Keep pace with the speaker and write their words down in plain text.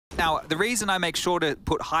Now, the reason I make sure to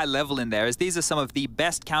put high level in there is these are some of the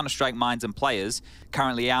best Counter-Strike minds and players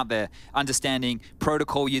currently out there, understanding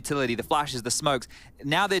protocol utility, the flashes, the smokes.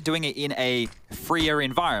 Now they're doing it in a freer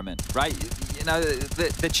environment, right? You know,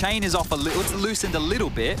 the chain is off a little, it's loosened a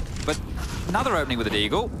little bit, but another opening with a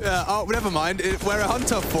Deagle. Yeah, oh, never mind. Where a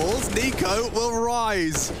Hunter falls, NiKo will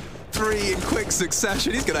rise. 3 in quick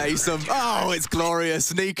succession. He's going to ace them. Oh, it's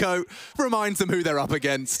glorious. NiKo reminds them who they're up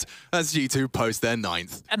against as G2 post their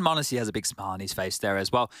 9th. And m0NESY has a big smile on his face there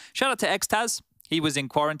as well. Shout out to Xtaz. He was in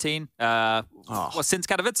quarantine since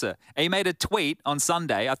Katowice. He made a tweet on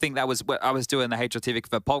Sunday. I think that was what I was doing the HLTV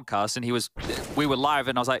for podcast, and we were live,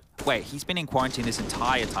 and I was like, wait, he's been in quarantine this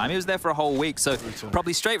entire time. He was there for a whole week, so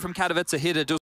probably straight from Katowice here to do